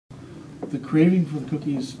the craving for the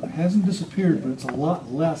cookies hasn't disappeared, but it's a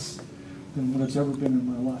lot less than what it's ever been in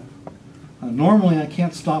my life. Normally, I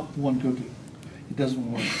can't stop one cookie. It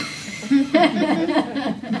doesn't work.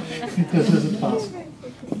 It just isn't possible.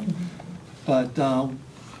 But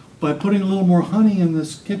by putting a little more honey in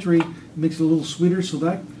this Kitchari, it makes it a little sweeter, so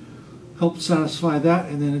that helps satisfy that,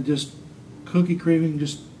 and then it just, cookie craving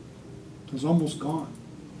just is almost gone.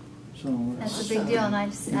 So that's a big deal,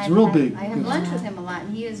 and it's real big. I have lunch with him a lot,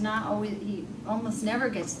 and he is not always, he almost never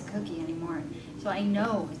gets the cookie anymore. So I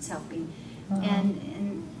know it's helping,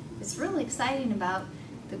 and it's really exciting about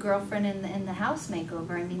the girlfriend and the house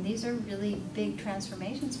makeover. I mean, these are really big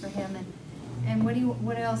transformations for him. And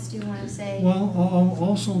what else do you want to say? Well,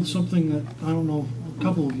 also something that I don't know, a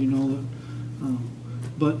couple of you know that,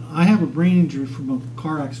 but I have a brain injury from a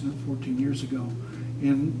car accident 14 years ago,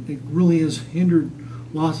 and it really has hindered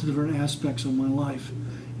lots of different aspects of my life.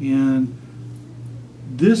 And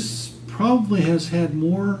this probably has had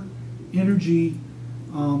more energy.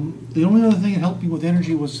 The only other thing that helped me with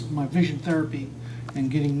energy was my vision therapy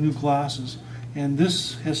and getting new glasses. And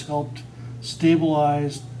this has helped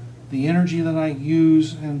stabilize the energy that I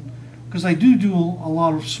use, and because I do a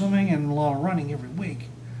lot of swimming and a lot of running every week,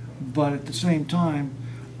 but at the same time,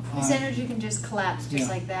 his energy can just collapse just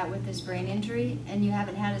like that with his brain injury, and you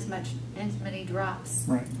haven't had as many drops.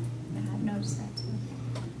 Right. Yeah, I've noticed that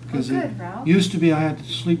too. Because good, Ralph. Used to be I had to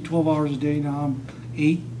sleep 12 hours a day. Now I'm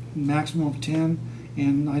 8, maximum of 10,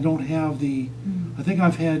 and I don't have the. I think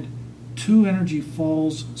I've had 2 energy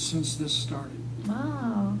falls since this started.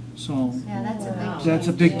 Wow. So yeah, that's a big. That's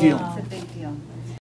a big deal. That's a big